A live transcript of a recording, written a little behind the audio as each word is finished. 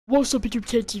What's up YouTube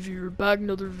KTV, we're back in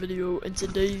another video, and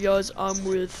today you guys I'm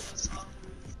with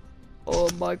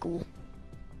Michael.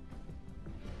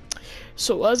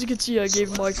 So as you can see, I gave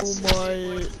Michael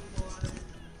my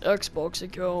Xbox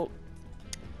account,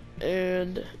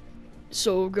 and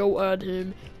so go add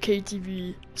him,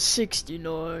 KTV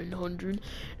 6900,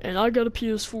 and I got a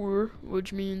PS4,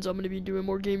 which means I'm gonna be doing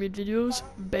more gaming videos.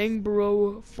 Bang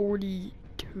Bro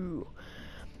 42.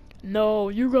 No,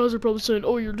 you guys are probably saying,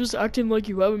 oh, you're just acting like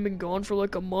you haven't been gone for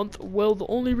like a month. Well, the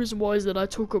only reason why is that I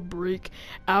took a break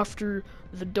after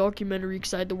the documentary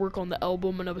because I had to work on the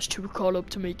album and I was too caught up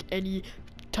to make any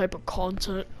type of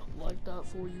content like that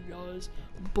for you guys.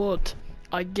 But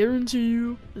I guarantee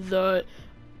you that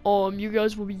you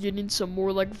guys will be getting some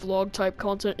more like vlog type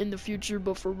content in the future,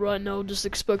 but for right now, just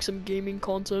expect some gaming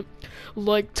content.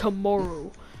 Like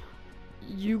tomorrow,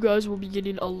 you guys will be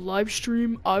getting a live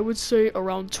stream. I would say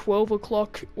around 12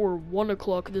 o'clock or 1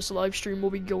 o'clock this live stream will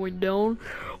be going down,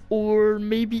 or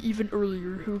maybe even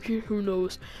earlier, who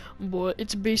knows. But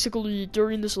it's basically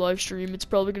during this live stream, it's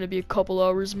probably going to be a couple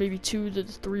hours, maybe 2 to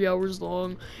 3 hours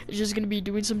long. It's just going to be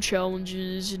doing some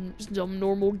challenges and some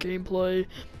normal gameplay,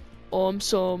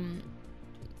 some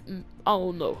I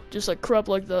don't know, just like crap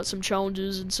like that, some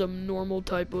challenges and some normal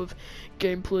type of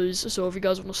gameplays. So if you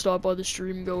guys want to stop by the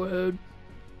stream, go ahead.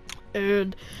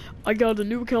 And I got a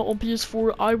new account on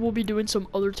PS4. I will be doing some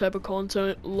other type of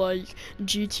content like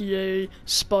GTA,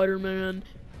 Spider-Man,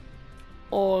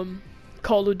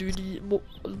 Call of Duty,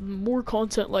 more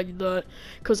content like that,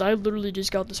 because I literally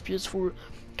just got this PS4.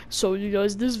 So you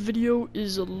guys, this video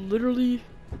is literally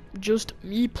just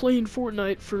me playing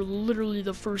Fortnite for literally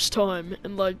the first time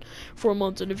in like 4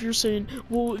 months. And if you're saying,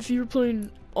 well, if you're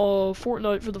playing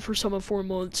Fortnite for the first time in 4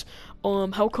 months,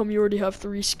 how come you already have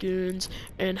 3 skins,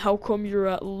 and how come you're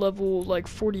at level like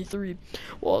 43?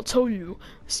 Well, I'll tell you.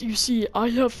 You see, I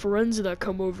have friends that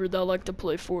come over that like to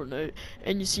play Fortnite,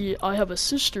 and you see, I have a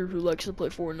sister who likes to play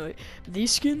Fortnite.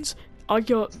 These skins, I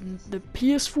got the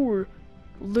PS4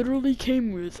 literally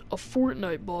came with a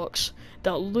Fortnite box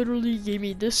that literally gave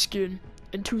me this skin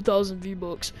and 2,000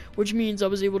 V-Bucks, which means I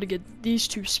was able to get these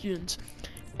 2 skins.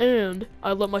 And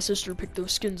I let my sister pick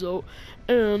those skins out,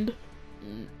 and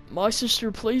my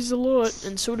sister plays a lot,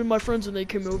 and so did my friends when they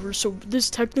came over, so this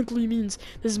technically means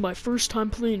this is my first time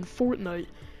playing Fortnite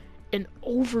in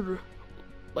over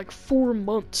like 4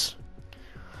 months.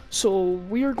 So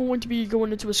we are going to be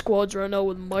going into a squads right now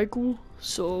with Michael,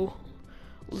 so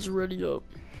let's ready up.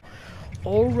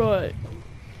 Alright.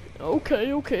 Okay,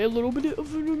 a little bit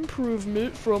of an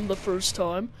improvement from the first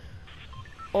time.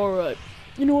 Alright.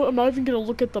 You know what, I'm not even gonna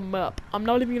look at the map.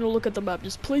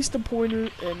 Just place the pointer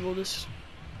and we'll just...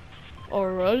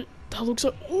 Alright. That looks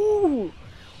like... Ooh!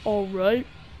 Alright.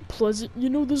 Pleasant. You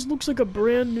know, this looks like a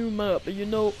brand new map. You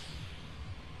know...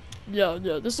 Yeah,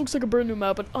 this looks like a brand new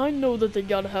map, and I know that they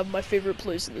gotta have my favorite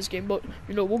place in this game, but,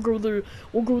 you know, we'll go there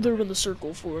when the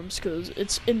circle forms, because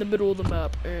it's in the middle of the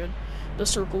map, and the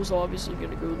circle's obviously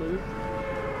gonna go there.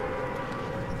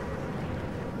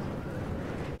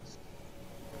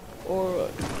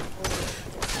 Alright.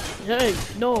 Hey,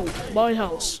 no, my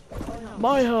house.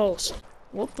 My house.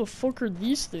 What the fuck are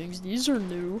these things? These are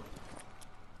new.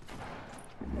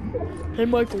 Hey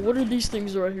Michael, what are these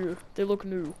things right here? They look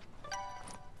new.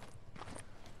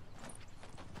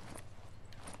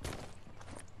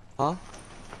 Huh?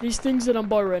 These things that I'm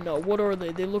by right now, what are they?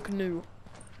 They look new.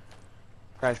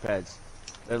 Crash pads.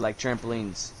 They're like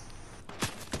trampolines.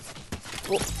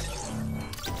 Oh.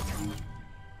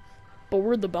 But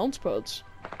where are the bounce pads?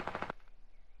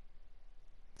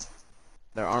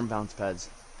 They're arm bounce pads.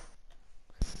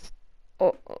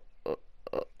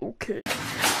 Okay.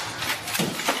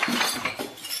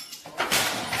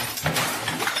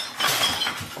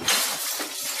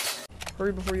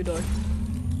 Hurry before you die.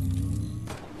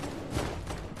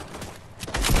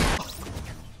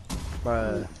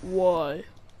 Bruh. Why?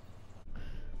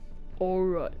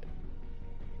 Alright.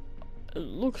 It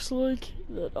looks like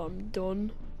that I'm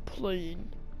done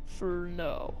playing for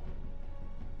now.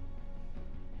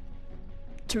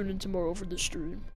 Tune in tomorrow for the stream.